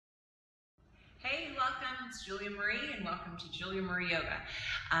welcome. It's Julia Marie and welcome to Julia Marie Yoga.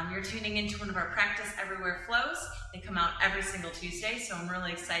 You're tuning into one of our Practice Everywhere flows. They come out every single Tuesday, so I'm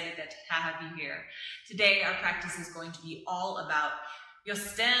really excited to have you here. Today our practice is going to be all about your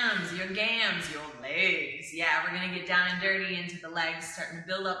stems, your gams, your legs. Yeah, we're gonna get down and dirty into the legs, starting to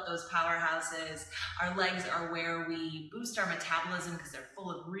build up those powerhouses. Our legs are where we boost our metabolism because they're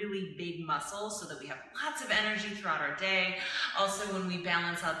full of really big muscles so that we have lots of energy throughout our day. Also, when we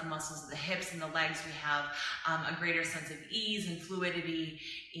balance out the muscles of the hips and the legs, we have a greater sense of ease and fluidity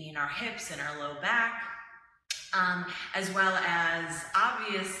in our hips and our low back. As well as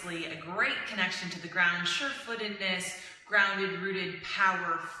obviously a great connection to the ground, sure-footedness, grounded, rooted,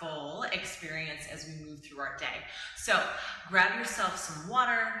 powerful experience as we move through our day. So grab yourself some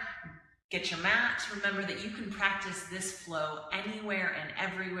water, get your mat. Remember that you can practice this flow anywhere and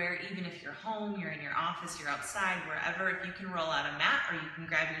everywhere, even if you're home, you're in your office, you're outside, wherever. If you can roll out a mat or you can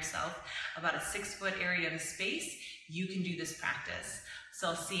grab yourself about a 6-foot area of space, you can do this practice. So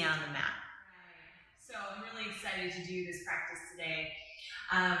I'll see you on the mat. So I'm really excited to do this practice today.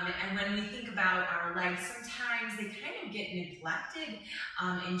 And when we think about our legs, sometimes they kind of get neglected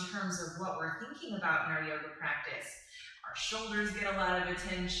in terms of what we're thinking about in our yoga practice. Our shoulders get a lot of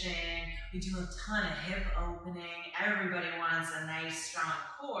attention. We do a ton of hip opening. Everybody wants a nice, strong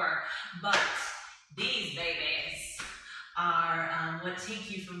core. But these babies are what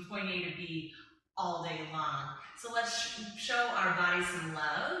take you from point A to B all day long. So let's show our body some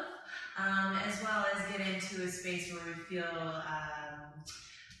love, as well as get into a space where we feel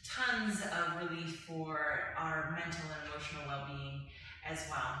tons of relief for our mental and emotional well-being as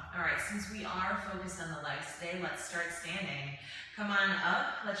well. All right, since we are focused on the legs today, let's start standing. Come on up,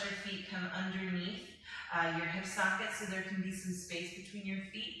 let your feet come underneath your hip sockets so there can be some space between your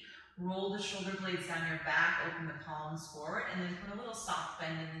feet. Roll the shoulder blades down your back, open the palms forward, and then put a little soft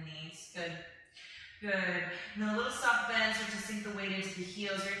bend in the knees. Good. Good. And then a little soft bend, start to sink the weight into the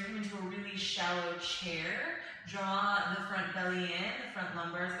heels. You're going to come into a really shallow chair. Draw the front belly in. The front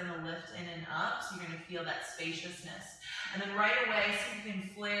lumbar is going to lift in and up, so you're going to feel that spaciousness. And then right away, see if you can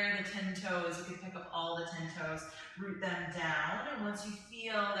flare the 10 toes. You can pick up all the 10 toes, root them down. And once you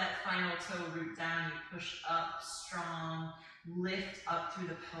feel that final toe root down, you push up strong, lift up through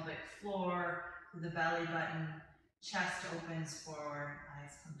the pelvic floor, through the belly button, chest opens forward,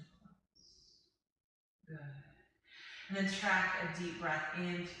 eyes come to close. Good. And then track a deep breath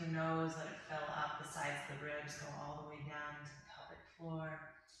in through the nose, let it fill up the sides of the ribs, go all the way down to the pelvic floor.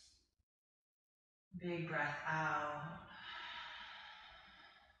 Big breath out.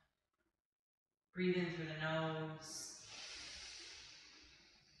 Breathe in through the nose.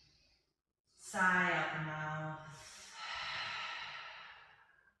 Sigh out the mouth.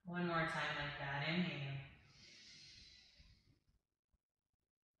 One more time like that. Inhale.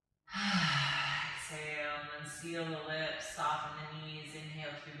 Exhale, and then seal the lips, soften the knees,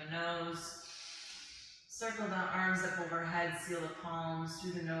 inhale through the nose. Circle the arms up overhead, seal the palms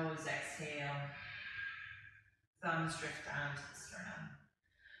through the nose, exhale. Thumbs drift down to the sternum.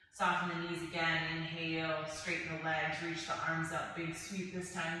 Soften the knees again, inhale, straighten the legs, reach the arms up, big sweep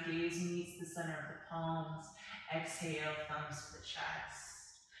this time, gaze meets the center of the palms. Exhale, thumbs to the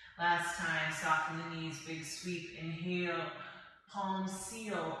chest. Last time, soften the knees, big sweep, inhale. Palms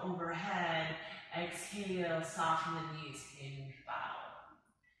seal overhead. Exhale, soften the knees, hinge, bow.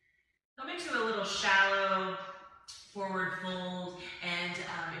 Come into a little shallow forward fold, and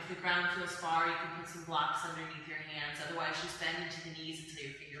if the ground feels far, you can put some blocks underneath your hands. Otherwise, just bend into the knees until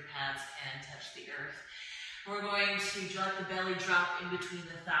your finger pads can touch the earth. We're going to let the belly drop in between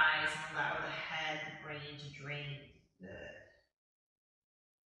the thighs and allow the head, the brain to drain. Good.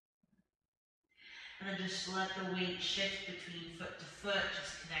 And then just let the weight shift between foot to foot,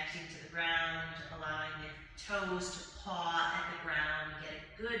 just connecting to the ground, allowing your toes to paw at the ground, get a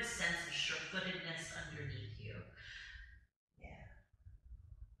good sense of sure-footedness underneath you. Yeah.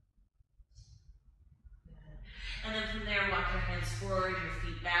 Good. And then from there, walk your hands forward, your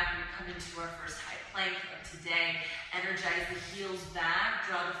feet back. We come into our first high plank of today. Energize the heels back,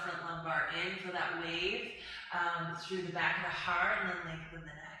 draw the front lumbar in for that wave through the back of the heart, and then lengthen the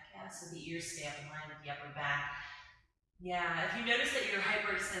neck. So the ears stay up in line with the upper back. Yeah, if you notice that you're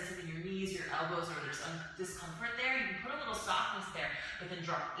hyperextensive in your knees, your elbows, or there's discomfort there, you can put a little softness there, but then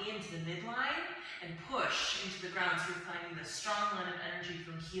drop into the midline and push into the ground so you're finding the strong line of energy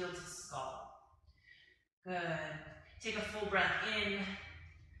from heel to skull. Good. Take a full breath in,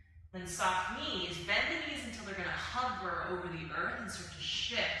 then soft knees. Bend the knees until they're going to hover over the earth and start to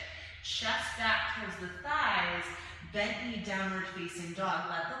shift. Chest back towards the thighs. Bent knee, downward facing dog.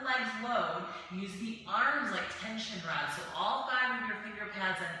 Let the legs load. Use the arms like tension rods. So all 5 of your finger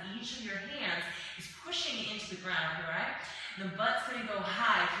pads on each of your hands is pushing into the ground, all right? The butt's gonna go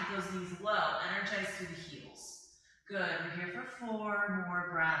high, keep those knees low, energize through the heels. Good, we're here for 4 more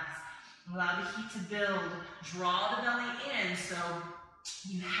breaths. Allow the heat to build, draw the belly in so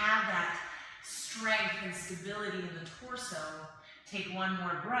you have that strength and stability in the torso. Take 1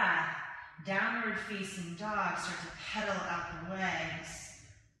 more breath. Downward facing dog, start to pedal out the legs.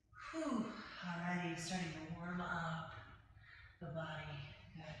 Whew, alrighty, starting to warm up the body.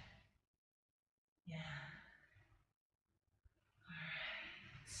 Good. Yeah.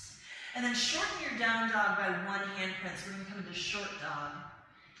 And then shorten your down dog by 1 handprint. So we're going to come into short dog.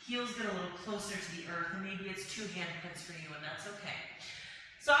 Heels get a little closer to the earth, and maybe it's 2 handprints for you, and that's okay.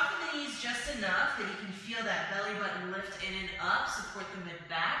 Soften the knees just enough that you can feel that belly button lift in and up. Support the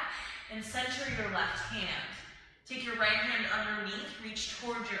mid-back, and center your left hand. Take your right hand underneath, reach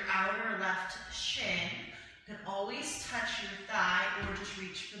towards your outer left shin. You can always touch your thigh or just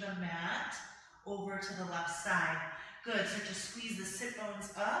reach for the mat over to the left side. Good, so just squeeze the sit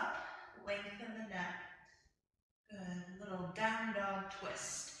bones up. Lengthen the neck. Good. Little down dog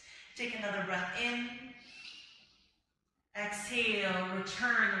twist. Take another breath in. Exhale.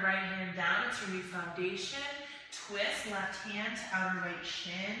 Return the right hand down. It's your new foundation. Twist left hand to outer right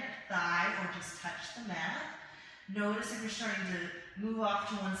shin, thigh, or just touch the mat. Notice if you're starting to move off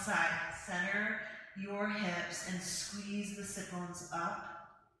to one side. Center your hips and squeeze the sit bones up.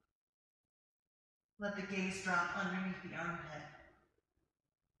 Let the gaze drop underneath the armpit.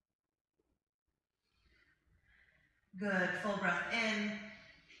 Good, full breath in,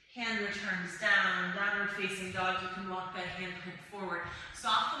 hand returns down, downward facing dog, you can walk that handprint forward.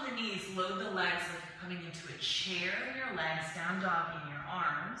 Soften the knees, load the legs like you're coming into a chair in your legs, down dog in your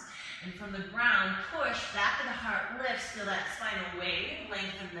arms. And from the ground, push, back of the heart lifts, feel that spinal wave,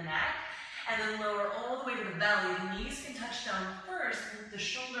 lengthen the neck, and then lower all the way to the belly. The knees can touch down first, move the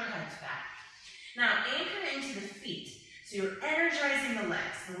shoulder heads back. Now, anchor into the feet. So you're energizing the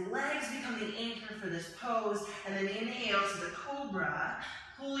legs. The legs become the anchor for this pose, and then inhale to the cobra.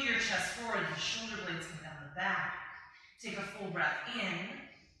 Pull your chest forward, the shoulder blades come down the back. Take a full breath in.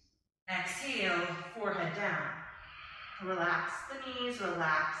 Exhale, forehead down. Relax the knees,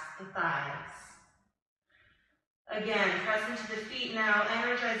 relax the thighs. Again, press into the feet now.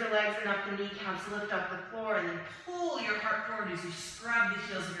 Energize the legs enough the kneecaps lift off the floor, and then pull your heart forward as you scrub the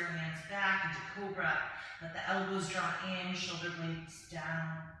heels of your hands back into cobra. Let the elbows draw in, shoulder blades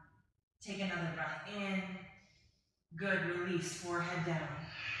down. Take another breath in. Good, release, forehead down.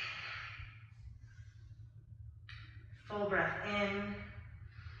 Full breath in.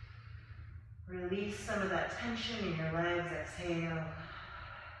 Release some of that tension in your legs, exhale.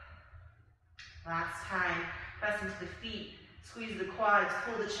 Last time, press into the feet, squeeze the quads,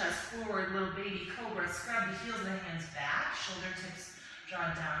 pull the chest forward, little baby cobra, scrub the heels of the hands back, shoulder tips draw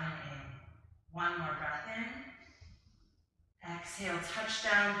down and in. 1 more breath in. Exhale, touch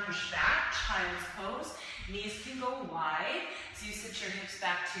down, push back, child's pose. Knees can go wide, so you sit your hips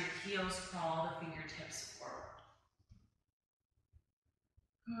back to your heels, crawl the fingertips forward.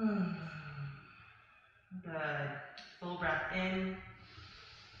 Good. Full breath in.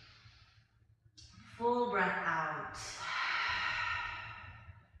 Full breath out.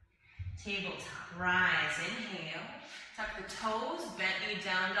 Tabletop, rise, inhale. Tuck the toes, bent knee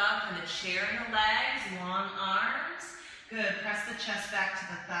down dog from the chair and the legs, long arms. Good, press the chest back to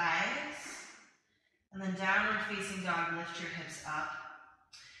the thighs. And then downward facing dog, lift your hips up.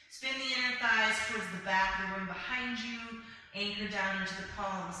 Spin the inner thighs towards the back, the room behind you. Anchor down into the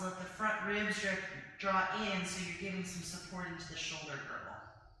palms, let the front ribs draw in so you're giving some support into the shoulder girdle.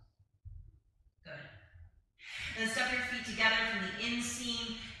 Good. Then step your feet together from the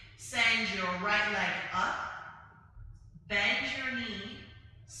inseam, send your right leg up. Bend your knee,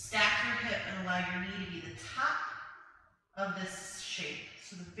 stack your hip, and allow your knee to be the top of this shape.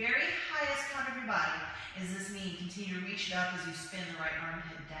 So the very highest point of your body is this knee. Continue to reach it up as you spin the right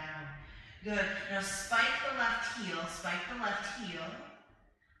armpit down. Good. Now spike the left heel, spike the left heel.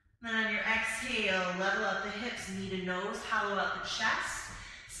 Then on your exhale, level out the hips, knee to nose, hollow out the chest,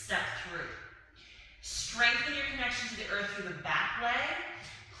 step through. Strengthen your connection to the earth through the back leg,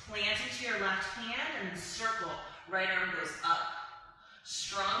 plant into your left hand, and then circle. Right arm goes up.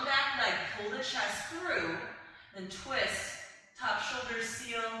 Strong back leg, pull the chest through, then twist. Top shoulders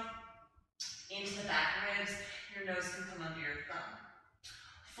seal into the back ribs. Your nose can come under your thumb.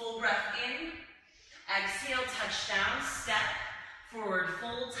 Full breath in. Exhale, touch down, step forward,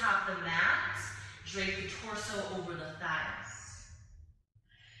 full top the mat. Drape the torso over the thighs.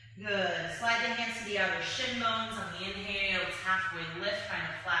 Good. Slide the hands to the outer shin bones. On the inhale, it's halfway lift, find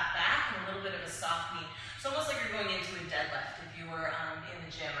a flat back and a little bit of a soft knee. It's almost like you're going into a deadlift if you were in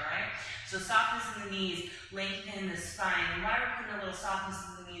the gym, all right? So softness in the knees, lengthen the spine. And why we're putting a little softness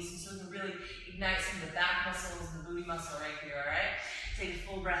in the knees is so we can really ignite some of the back muscles and the booty muscle right here, all right? Take a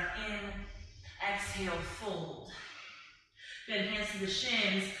full breath in, exhale, fold. Good, hands to the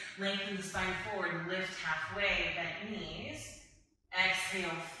shins, lengthen the spine forward, lift halfway, bent knees.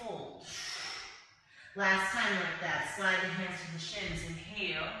 Exhale, fold. Last time like that, slide the hands to the shins,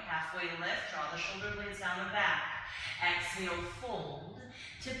 inhale, halfway lift, draw the shoulder blades down the back. Exhale, fold.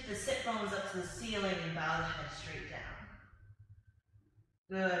 Tip the sit bones up to the ceiling and bow the head straight down.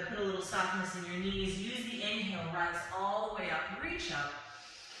 Good, put a little softness in your knees. Use the inhale, rise all the way up, reach up.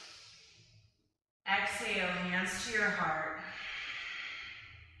 Exhale, hands to your heart.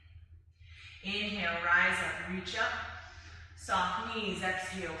 Inhale, rise up, reach up. Soft knees,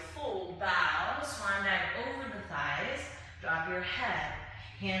 exhale, fold, bow, swan dive over the thighs, drop your head.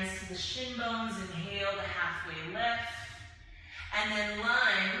 Hands to the shin bones, inhale the halfway lift. And then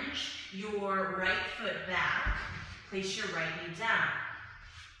lunge your right foot back. Place your right knee down.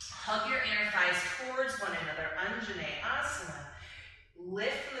 Hug your inner thighs towards one another, Anjaneyasana.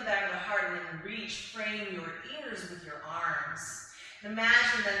 Lift from the back of the heart and then reach, frame your ears with your arms.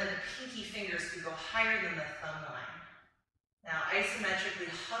 Imagine then that the pinky fingers could go higher than the thumb line. Now,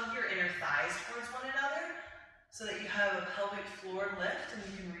 isometrically hug your inner thighs towards one another so that you have a pelvic floor lift and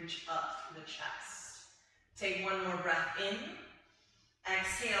you can reach up through the chest. Take one more breath in.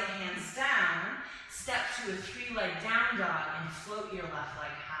 Exhale, hands down. Step to a three-leg down dog and float your left leg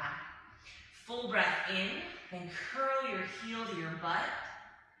high. Full breath in, then curl your heel to your butt.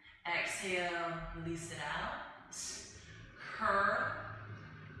 Exhale, release it out. Curl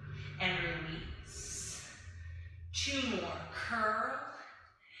and release. Two more, curl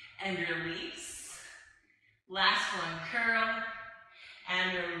and release. Last one, curl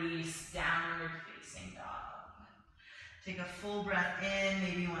and release, downward facing dog. Take a full breath in,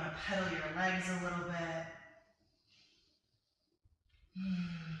 maybe you want to pedal your legs a little bit.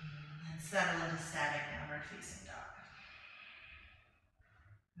 And settle into static downward facing dog.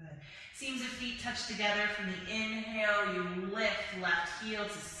 Good. Seams of feet touch together. From the inhale, you lift left heel to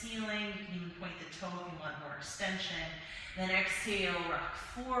ceiling. You can even point the toe if you want more extension. Then exhale, rock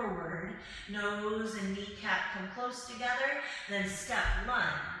forward. Nose and kneecap come close together. Then step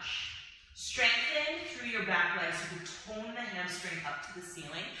lunge. Strengthen through your back legs. You can tone the hamstring up to the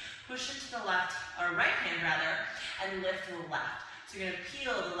ceiling. Push into the left, or right hand rather, and lift to the left. So you're going to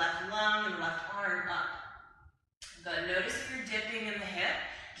peel the left lung and the left arm up. Good. Notice if you're dipping in the hip.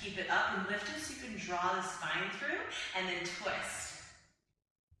 Keep it up and lift it so you can draw the spine through and then twist.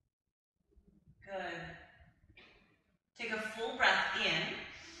 Good. Take a full breath in.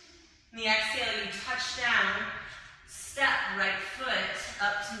 In the exhale, you touch down, step right foot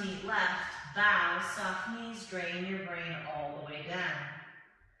up to meet left, bow, soft knees, drain your brain all the way down.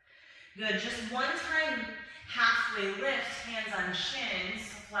 Good. Just one time, halfway lift, hands on shins,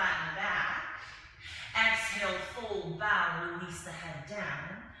 flatten back. Exhale, fold, bow, release the head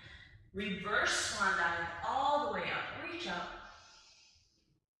down. Reverse swan dive all the way up, reach up.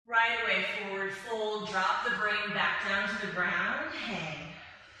 Right away, forward fold, drop the brain back down to the ground, hang.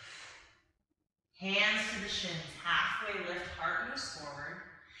 Hands to the shins, halfway lift, heart moves forward.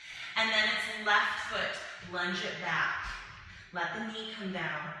 And then it's left foot, lunge it back. Let the knee come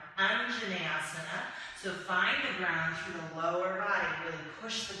down, Anjaneyasana. So find the ground through the lower body, really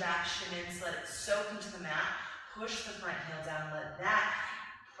push the back shin in, let it soak into the mat. Push the front heel down, let that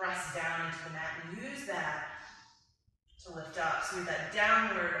press down into the mat, and use that to lift up. So we have that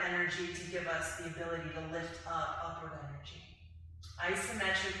downward energy to give us the ability to lift up, upward energy.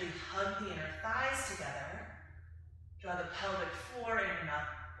 Isometrically hug the inner thighs together. Draw the pelvic floor in and up.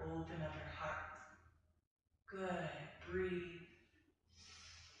 Open up your heart. Good. Breathe.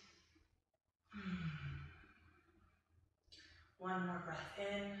 One more breath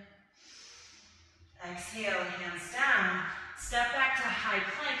in. Exhale, hands down. Step back to high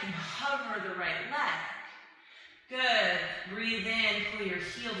plank and hover the right leg. Good. Breathe in, pull your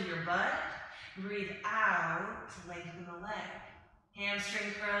heel to your butt. Breathe out to lengthen the leg.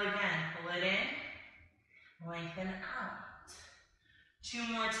 Hamstring curl again. Pull it in, lengthen out. Two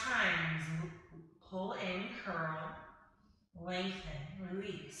more times. Pull in, curl, lengthen,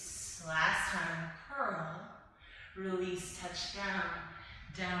 release. Last time, curl, release, touch down,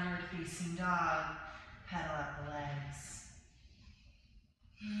 downward facing dog. Pedal out the legs.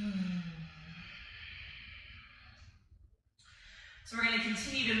 So we're going to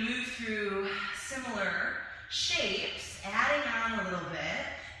continue to move through similar shapes, adding on a little bit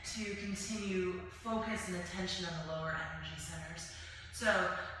to continue focus and attention on the lower energy centers. So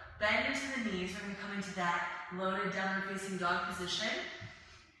bend into the knees. We're going to come into that loaded downward facing dog position.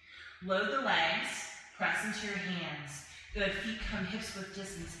 Load the legs, press into your hands. Good, feet come hips width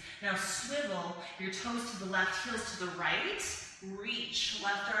distance. Now swivel your toes to the left, heels to the right. Reach,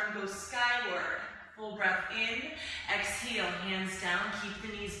 left arm goes skyward. Full breath in, exhale, hands down, keep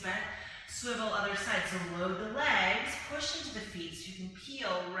the knees bent. Swivel other side, so load the legs, push into the feet so you can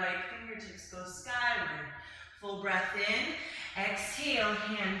peel, right fingertips go skyward. Full breath in, exhale,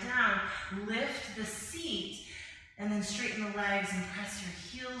 hand down, lift the seat, and then straighten the legs and press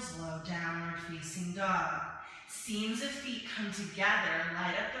your heels low, downward facing dog. Seams of feet come together,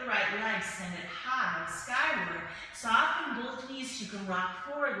 light up the right leg, send it high, skyward. Soften both knees so you can rock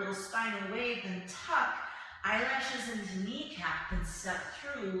forward, little spinal wave, then tuck eyelashes into kneecap, then step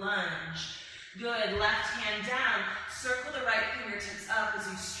through, lunge. Good, left hand down, circle the right fingertips up as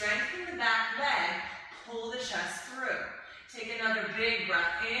you strengthen the back leg, pull the chest through. Take another big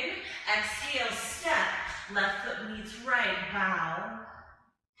breath in, exhale, step, left foot meets right, bow.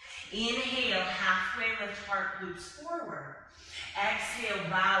 Inhale, halfway lift, heart loops forward. Exhale,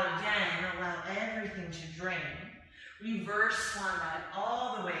 bow again, allow everything to drain. Reverse swan dive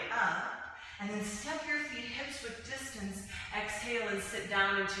all the way up. And then step your feet hips width distance. Exhale and sit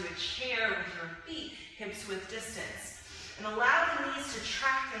down into a chair with your feet hips width distance. And allow the knees to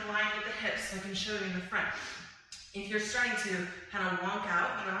track in line with the hips so I can show you in the front. If you're starting to kind of wonk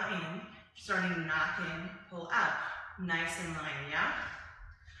out, draw in. Starting to knock in, pull out. Nice in line, yeah?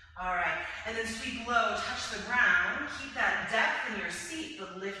 All right, and then sweep low, touch the ground. Keep that depth in your seat,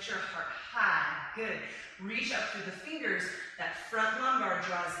 but lift your heart high. Good. Reach up through the fingers. That front lumbar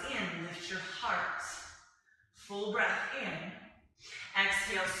draws in. Lift your heart. Full breath in.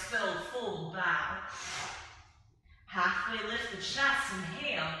 Exhale, spill, fold, bow. Halfway lift the chest,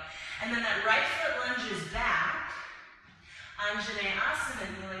 inhale. And then that right foot lunges back. Anjaneyasana,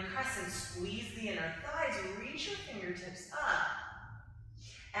 kneeling crescent. Squeeze the inner thighs. Reach your fingertips up.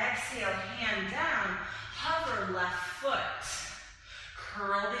 Exhale, hand down, hover left foot.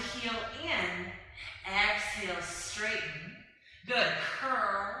 Curl the heel in. Exhale, straighten. Good,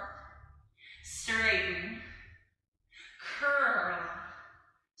 curl, straighten, curl,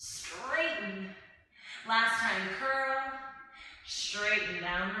 straighten. Last time, curl, straighten,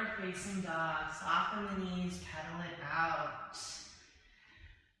 downward facing dog. Soften the knees, pedal it out.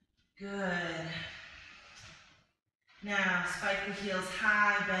 Good. Now, spike the heels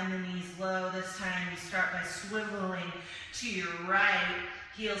high, bend the knees low. This time you start by swiveling to your right,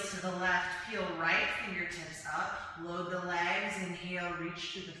 heels to the left, peel right fingertips up. Load the legs, inhale,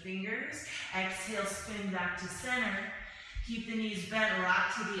 reach to the fingers. Exhale, spin back to center. Keep the knees bent,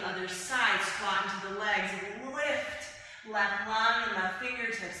 rock to the other side, squat into the legs, lift. Left lung and left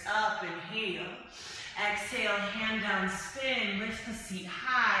fingertips up, inhale. Exhale, hand down, spin, lift the seat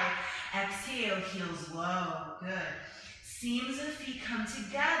high. Exhale, heels low, good. Seams of feet come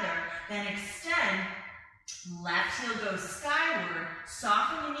together, then extend. Left heel goes skyward.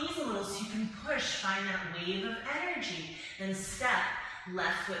 Soften the knees a little so you can push, find that wave of energy. Then step,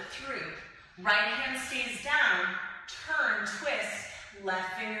 left foot through. Right hand stays down, turn, twist.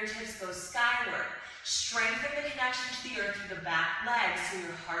 Left fingertips go skyward. Strengthen the connection to the earth through the back leg so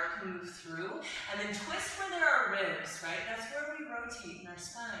your heart can move through. And then twist where there are ribs, right? That's where we rotate in our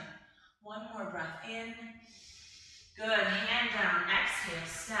spine. One more breath in. Good, hand down, exhale,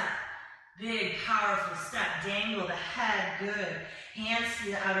 step. Big, powerful step, dangle the head, good. Hands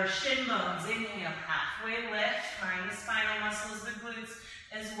to the outer shin bones, inhale, halfway lift. Find the spinal muscles, the glutes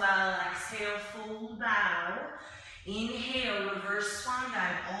as well. Exhale, fold, bow. Inhale, reverse swan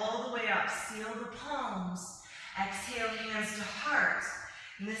dive all the way up. Seal the palms. Exhale, hands to heart.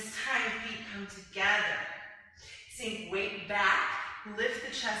 And this time, feet come together. Sink weight back, lift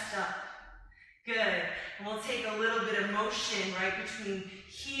the chest up. Good. And we'll take a little bit of motion right between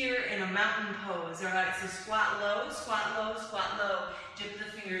here and a mountain pose. All right, so squat low, squat low, squat low. Dip the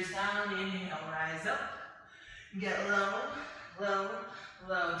fingers down, inhale, rise up. Get low, low,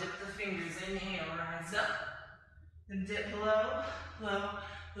 low. Dip the fingers, inhale, rise up. Then dip low, low,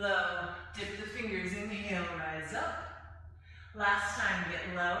 low. Dip the fingers, inhale, rise up. Last time,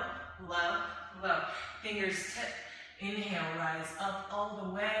 get low, low, low. Fingers tip, inhale, rise up all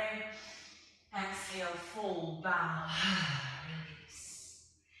the way. Exhale, fold, bow, release.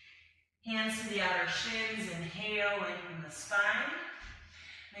 Hands to the outer shins, inhale, lengthen the spine.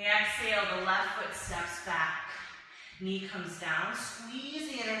 And exhale, the left foot steps back. Knee comes down,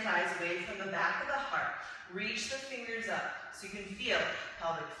 squeeze the inner thighs away from the back of the heart. Reach the fingers up so you can feel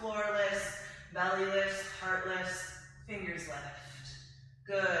pelvic floor lifts, belly lifts, heart lifts, fingers lift.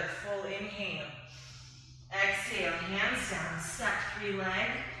 Good, full inhale. Exhale, hands down, step,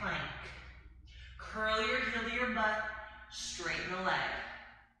 3-leg plank. Curl your heel to your butt, straighten the leg.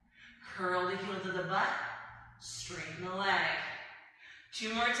 Straighten the leg.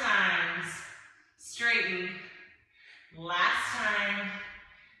 2 more times. Straighten. Last time.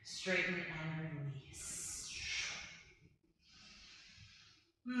 Straighten and release.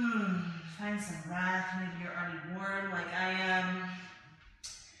 Find some breath. Maybe you're already warm like I am.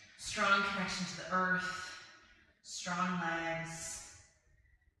 Strong connection to the earth. Strong legs.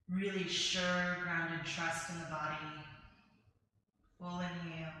 Really sure, grounded trust in the body. Full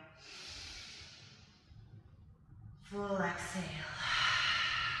inhale. Full exhale.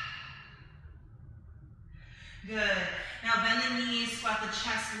 Good. Now bend the knees, squat the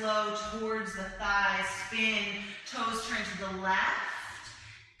chest low towards the thighs, spin, toes turn to the left.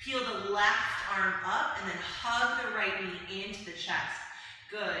 Peel the left arm up and then hug the right knee into the chest.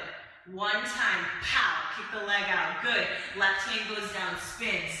 Good. 1 time, pow, kick the leg out. Good. Left hand goes down,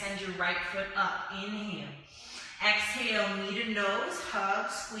 spin. Send your right foot up. Inhale. Exhale, knee to nose,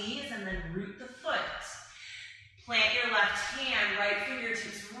 hug, squeeze, and then root the foot. Plant your left hand, right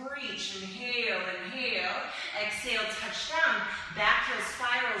fingertips reach. Inhale, inhale. Exhale, touch down. Back heel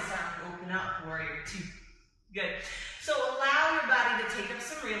spirals down. Open up, warrior 2. Good. So allow your body to take up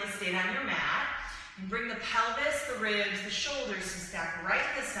some real estate on your mat. And bring the pelvis, the ribs, the shoulders to stack right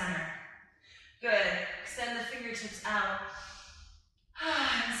to the center. Good. Extend the fingertips out.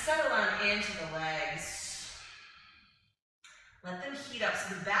 And settle on into the legs. Let them heat up.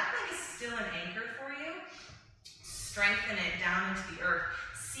 So the back leg is still an anchor for you. Strengthen it down into the earth.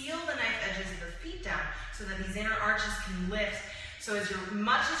 Seal the knife edges of the feet down so that these inner arches can lift. So as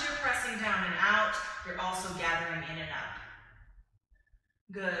much as you're pressing down and out, you're also gathering in and up.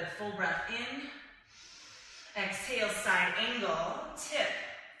 Good. Full breath in. Exhale, side angle. Tip.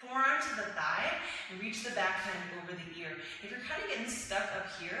 Forearm to the thigh. And reach the back hand over the ear. If you're kind of getting stuck up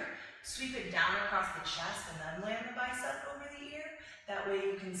here, sweep it down across the chest and then land the bicep over the ear. That way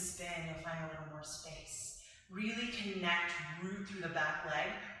you can spin. You'll find a little more space. Really connect, root through the back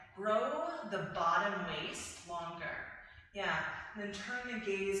leg. Grow the bottom waist longer. Yeah, and then turn the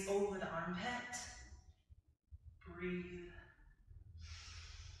gaze over the armpit. Breathe.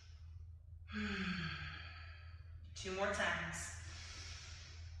 2 more times.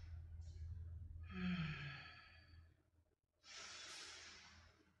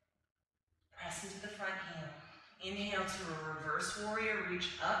 Press into the front heel. Inhale to a reverse warrior, reach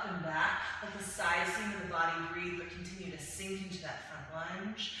up and back. Let the side seam of the body breathe, but continue to sink into that front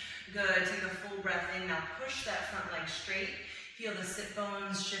lunge. Good, take a full breath in. Now push that front leg straight. Feel the sit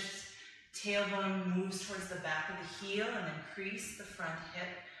bones shift. Tailbone moves towards the back of the heel and then crease the front hip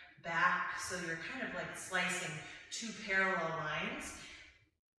back. So you're kind of like slicing 2 parallel lines.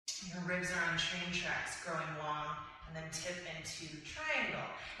 Your ribs are on train tracks, growing long, and then tip into triangle.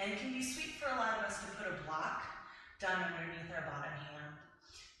 And it can be sweet for a lot of us to put a block down underneath our bottom hand.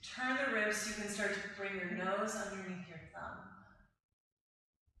 Turn the ribs so you can start to bring your nose underneath your thumb.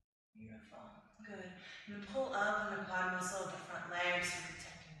 Beautiful. Good. And pull up on the quad muscle of the front leg so you're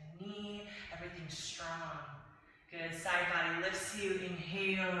protecting the knee. Everything's strong. Good. Side body lifts you.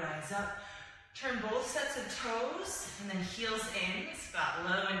 Inhale, rise up. Turn both sets of toes and then heels in. Squat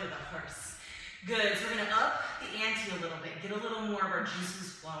low into the horse. Good. So we're going to up the ante a little bit. Get a little more of our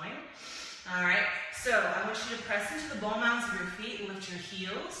juices flowing. All right. So I want you to press into the ball mounds of your feet. Lift your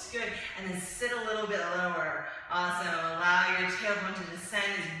heels. Good. And then sit a little bit lower. Awesome. Allow your tailbone to descend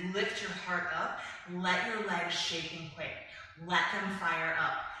as you lift your heart up. Let your legs shake and quake. Let them fire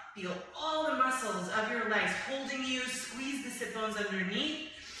up. Feel all the muscles of your legs holding you. Squeeze the sit bones underneath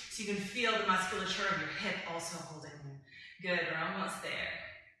so you can feel the musculature of your hip also holding you. Good. We're almost there.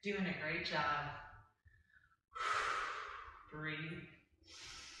 Doing a great job. Breathe.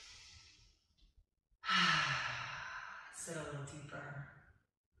 Sit a little deeper.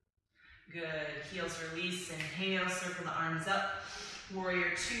 Good. Heels release. Inhale. Circle the arms up. Warrior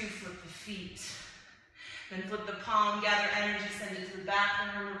 2. Flip the feet. Then flip the palm. Gather energy. Send it to the back.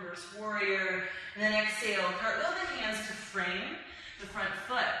 And reverse warrior. And then exhale. Cartwheel the hands to frame the front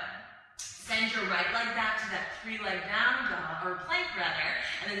foot. Send your right leg back to that 3-leg down dog, or plank rather.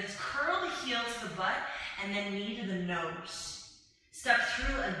 And then just curl the heel to the butt. And then knee to the nose. Step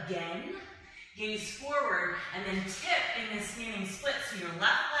through again. Gaze forward, and then tip in this standing split. So your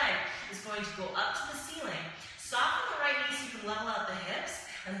left leg is going to go up to the ceiling. Soften the right knee so you can level out the hips,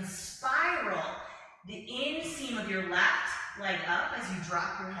 and then spiral the inseam of your left leg up as you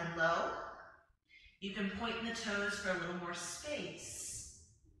drop your head low. You can point the toes for a little more space.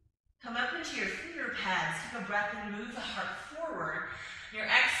 Come up into your finger pads. Take a breath and move the heart forward. Your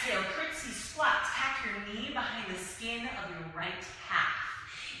exhale, curtsy squat. Tack your knee behind the skin of your right calf.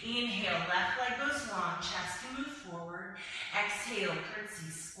 Inhale, left leg goes long, chest to move forward. Exhale,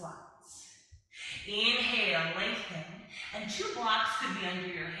 curtsy squats. Inhale, lengthen. And 2 blocks could be under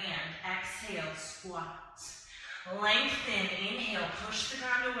your hand. Exhale, squat. Lengthen, inhale, push the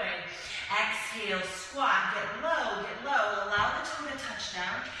ground away. Exhale, squat, get low, allow the toe to touch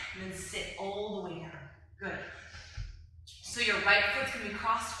down, and then sit all the way down. Good. So your right foot's going to be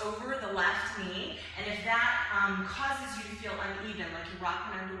crossed over the left knee, and if that causes you to feel uneven, like you're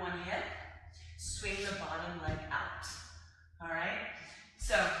rocking onto one hip, swing the bottom leg out. All right?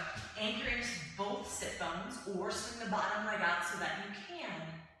 So anchor into both sit bones, or swing the bottom leg out so that you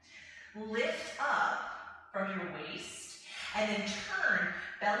can lift up from your waist, and then turn.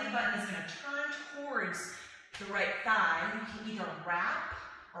 Belly button is going to turn towards the right thigh. You can either wrap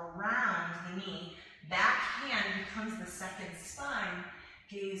around the knee. Back hand becomes the second spine,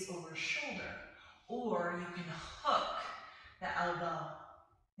 gaze over shoulder. Or you can hook the elbow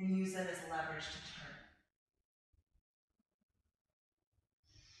and use that as leverage to turn.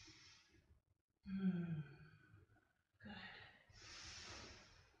 Good.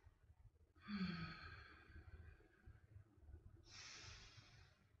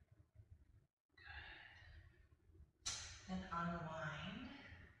 Then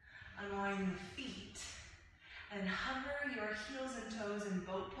unwind the feet, and hover your heels and toes in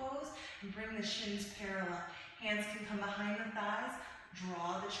boat pose, and bring the shins parallel. Hands can come behind the thighs,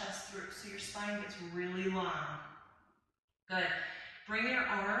 draw the chest through so your spine gets really long. Good. Bring your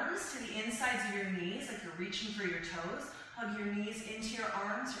arms to the insides of your knees, like you're reaching for your toes. Hug your knees into your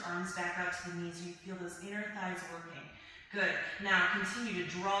arms back out to the knees, and you feel those inner thighs working. Good. Now continue to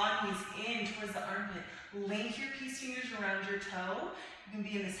draw knees in towards the armpit. Link your peace fingers around your toe. You can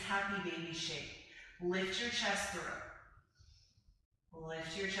be in this happy baby shape. Lift your chest through.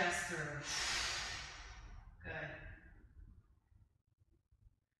 Lift your chest through. Good.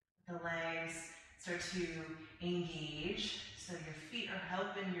 The legs start to engage. So your feet are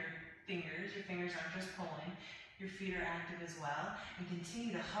helping your fingers. Your fingers aren't just pulling. Your feet are active as well. And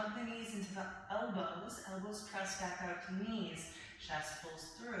continue to hug the knees into the elbows. Elbows press back out to knees. Chest pulls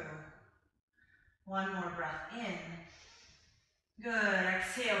through. One more breath in. Good.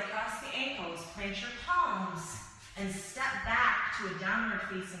 Exhale, cross the ankles. Plant your palms. And step back to a downward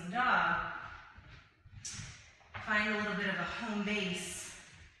facing dog. Find a little bit of a home base.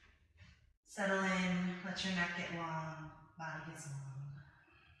 Settle in. Let your neck get long. Body gets long.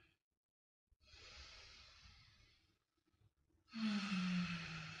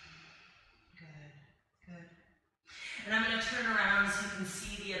 Good. And I'm going to turn around so you can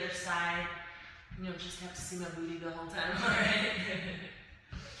see the other side. You'll just have to see my booty the whole time, all right?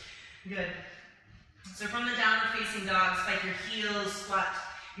 Good. So from the downward facing dog, spike your heels, squat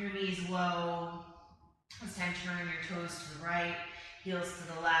your knees low. It's time to turn your toes to the right, heels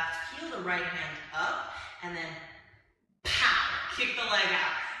to the left. Heel the right hand up, and then pow, kick the leg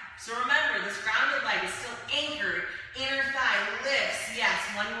out. So remember, this grounded leg is still anchored. Inner thigh lifts. Yes,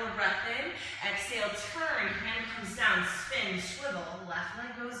 one more breath in. Exhale, turn, hand comes down, spin, swivel. Left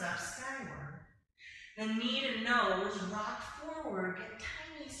leg goes up, skyward. The knee to nose, rock forward, get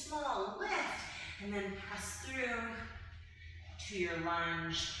tiny, small, lift, and then press through to your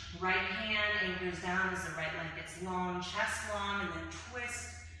lunge. Right hand anchors down as the right leg gets long, chest long, and then twist,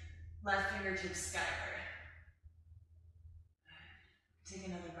 left fingertips skyward. Take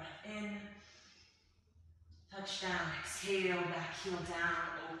another breath in. Touch down, exhale, back heel down,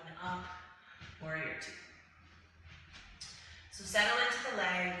 open up, warrior two. So settle into the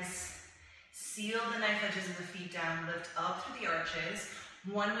legs. Seal the knife edges of the feet down, lift up through the arches.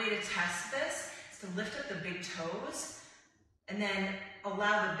 One way to test this is to lift up the big toes and then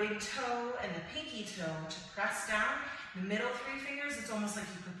allow the big toe and the pinky toe to press down. The middle three fingers, it's almost like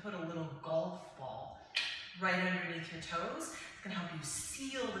you could put a little golf ball right underneath your toes. It's going to help you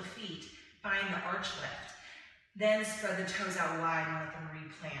seal the feet, find the arch lift. Then spread the toes out wide and let them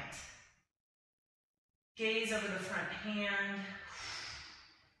replant. Gaze over the front hand.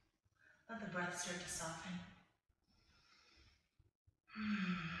 Let the breath start to soften.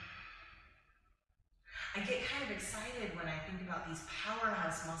 I get kind of excited when I think about these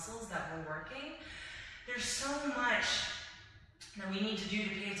powerhouse muscles that we're working. There's so much that we need to do to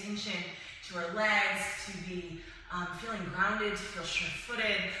pay attention to our legs, to be feeling grounded, to feel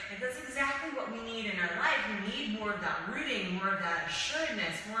sure-footed. Like that's exactly what we need in our life. We need more of that rooting, more of that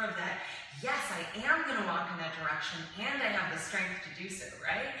assuredness, more of that, yes, I am going to walk in that direction and I have the strength to do so,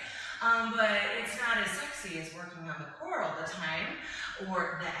 right? But it's not as sexy as working on the core all the time,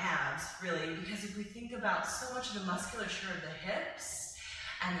 or the abs, really, because if we think about so much of the musculature of the hips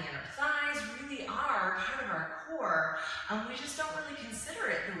and the inner thighs really are part of our core, we just don't really consider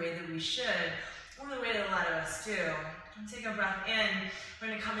it the way that we should, or the way that a lot of us do. And take a breath in. We're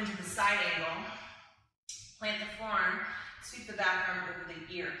going to come into the side angle. Plant the forearm. Sweep the back arm over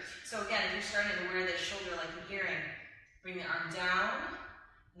the ear. So again, if you're starting to wear this shoulder like an earring, bring the arm down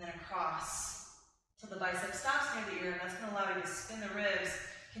and then across till the bicep stops near the ear, and that's going to allow you to spin the ribs.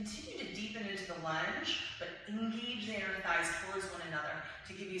 Continue to deepen into the lunge, but engage the inner thighs towards one another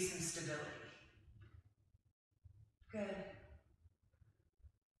to give you some stability. Good.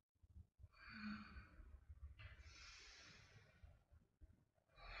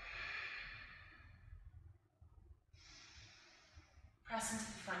 Press into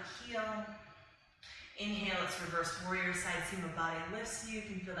the front heel. Inhale, it's reverse warrior, side seam of body lifts you. You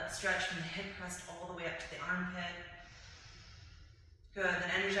can feel that stretch from the hip crest all the way up to the armpit. Good,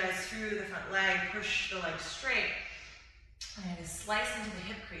 then energize through the front leg, push the leg straight. And slice into the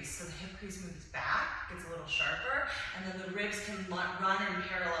hip crease, so the hip crease moves back, gets a little sharper, and then the ribs can run in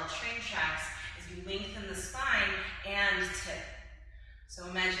parallel train tracks as you lengthen the spine and tip. So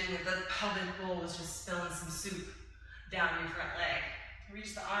imagine that the pelvic bowl was just spilling some soup down your front leg.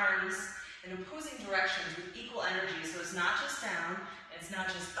 Reach the arms in opposing directions with equal energy, so it's not just down, it's not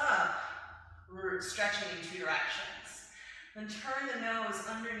just up, we're stretching in two directions. Then turn the nose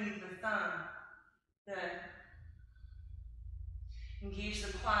underneath the thumb. Good. Engage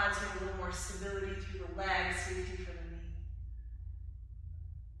the quads, get a little more stability through the legs, safety for the knee.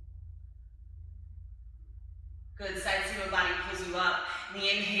 Good, side seam of body pulls you up. And the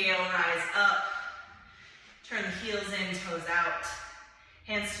inhale, rise up. Turn the heels in, toes out.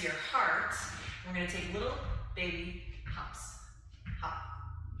 Hands to your heart. We're going to take little baby hops. Hop,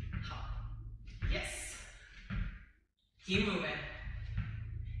 hop. Yes. Keep moving.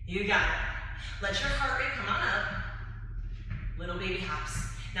 You got it. Let your heart rate come on up. Little baby hops.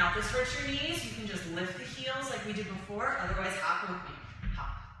 Now if this hurts your knees, you can just lift the heels like we did before. Otherwise, hop with me.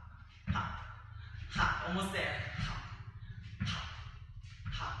 Hop, hop, hop. Almost there. Hop, hop,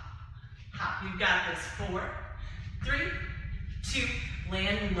 hop, hop. You've got this. 4, 3, 2,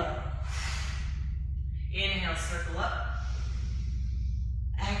 land low. Inhale, circle up.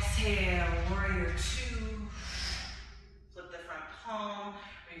 Exhale, warrior 2. Flip the front palm,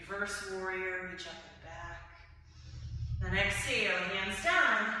 reverse warrior, reach up and back. Then exhale, hands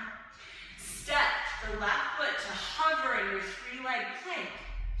down. Step the left foot to hover in your 3-leg plank.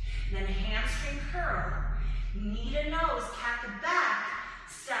 Then hamstring curl, knee to nose, cat to back.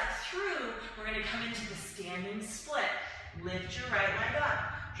 Step through, we're going to come into the standing split. Lift your right leg up,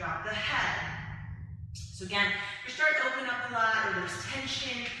 drop the head. So again, you're starting to open up a lot, or there's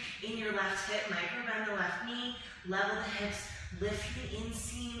tension in your left hip. Micro bend the left knee, level the hips, lift the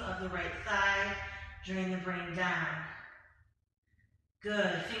inseam of the right thigh, drain the brain down.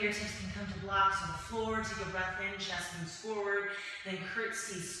 Good, fingertips can come to blocks on the floor. Take a breath in, chest moves forward. Then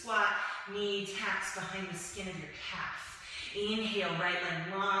curtsy, squat, knee taps behind the skin of your calf. Inhale, right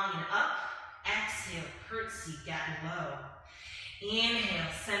leg long and up. Exhale, curtsy, get low.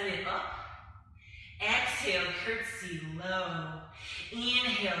 Inhale, send it up. Exhale, curtsy, low.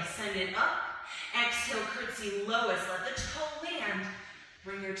 Inhale, send it up. Exhale, curtsy, lowest. Let the toe land.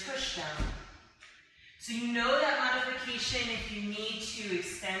 Bring your tush down. So you know that modification. If you need to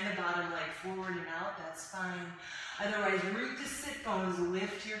extend the bottom leg forward and out, that's fine. Otherwise, root the sit bones,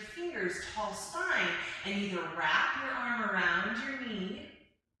 lift your fingers, tall spine, and either wrap your arm around your knee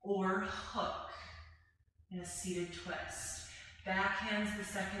or hook in a seated twist. Backhands the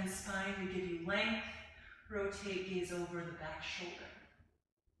second spine to give you length. Rotate, gaze over the back shoulder.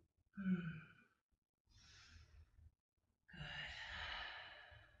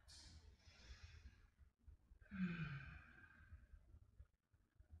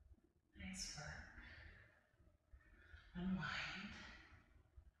 Nice work. Unwind.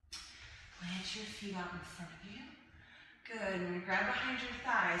 Plant your feet out in front of you. Good. And you grab behind your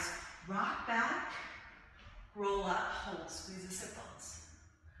thighs. Rock back. Roll up. Hold. Squeeze the sit bones.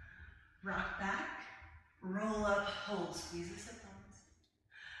 Rock back. Roll up. Hold. Squeeze the sit bones.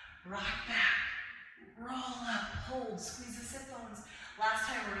 Rock back. Roll up. Hold. Squeeze the sit bones. Last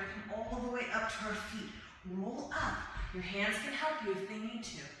time, we're going to come all the way up to our feet. Roll up. Your hands can help you if they need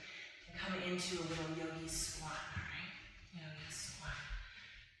to. And come into a little yogi squat, all right? Yogi squat.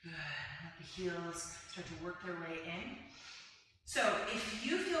 Good. Let the heels start to work their way in. So if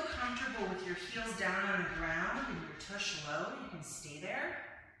you feel comfortable with your heels down on the ground and your tush low, you can stay there.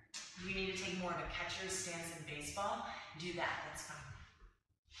 If you need to take more of a catcher's stance in baseball, do that. That's fine.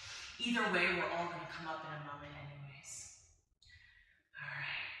 Either way, we're all going to come up in a moment anyways. All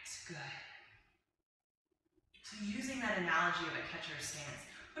right. Good. So using that analogy of a catcher's stance,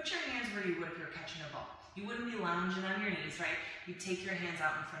 put Put your hands where you would if you're catching a ball. You wouldn't be lounging on your knees, right? You take your hands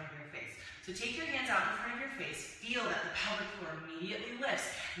out in front of your face. So take your hands out in front of your face, feel that the pelvic floor immediately lifts,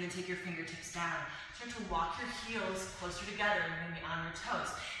 and then take your fingertips down. Start to walk your heels closer together and maybe on your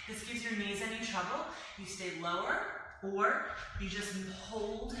toes. This gives your knees any trouble. You stay lower, or you just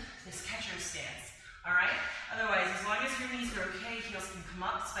hold this catcher stance, all right? Otherwise, as long as your knees are okay, heels can come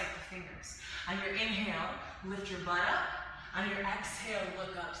up, spike the fingers. On your inhale, lift your butt up. On your exhale,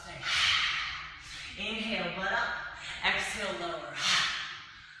 look up, say, inhale, butt up. Exhale, lower.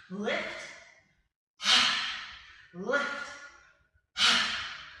 Lift. Lift.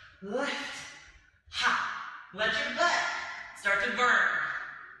 Lift. Let your butt start to burn.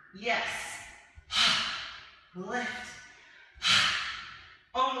 Yes. Lift.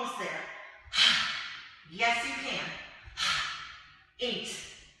 Almost there. Yes, you can. 8,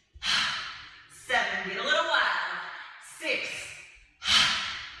 7, get a little wild. 6,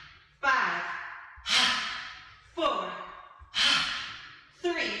 5, 4,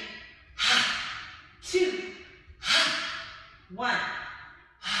 3, 2, 1.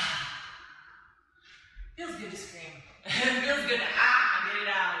 Feels good to scream. It feels good to get it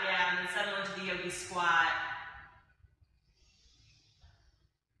out. Yeah, and then settle into the yogi squat.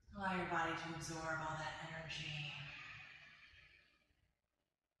 Allow your body to absorb all that energy.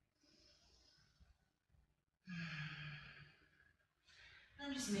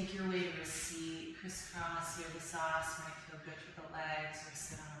 And just make your way to a seat. Crisscross yoga sauce might feel good for the legs, or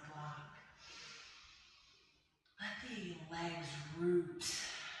sit on a block. Let the legs root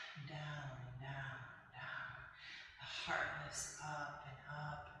down and down and down. The heart lifts up and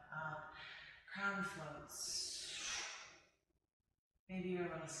up and up. Crown floats. Maybe you're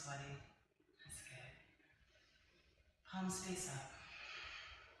a little sweaty. That's good. Palms face up.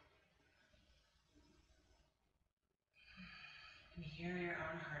 And hear your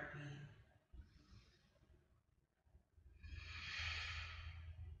own heartbeat.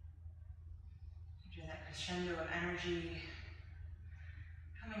 Hear that crescendo of energy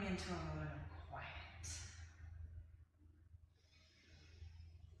coming into a moment of quiet.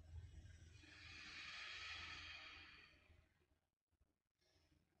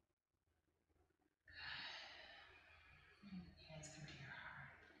 Hands come to your heart.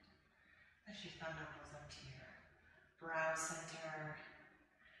 Lift your thumb knuckles up to your brow center.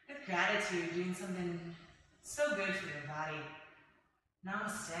 With gratitude, doing something so good for your body.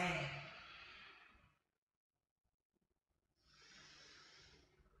 Namaste.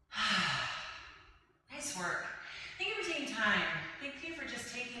 Nice work. Thank you for taking time. Thank you for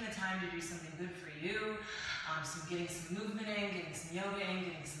just taking the time to do something good for you. Getting some movement in, getting some yoga in,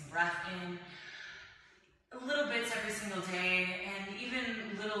 getting some breath in. Little bits every single day, and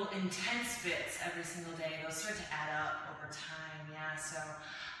even little intense bits every single day. Those start to add up over time, yeah. So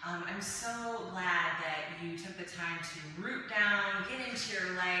I'm so glad that you took the time to root down, get into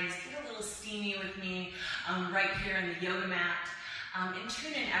your legs, get a little steamy with me right here on the yoga mat. And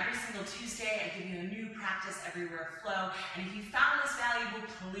tune in every single Tuesday. I give you a new practice everywhere flow. And if you found this valuable,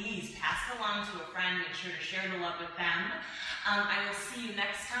 please pass it along to a friend. Make sure to share the love with them. I will see you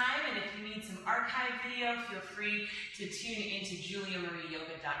next time. And if you need some archive video, feel free to tune into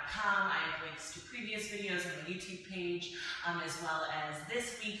juliamarieyoga.com. I have links to previous videos on the YouTube page, as well as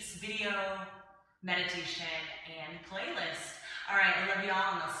this week's video, meditation, and playlist. All right, I love you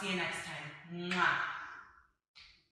all, and I'll see you next time. Mwah.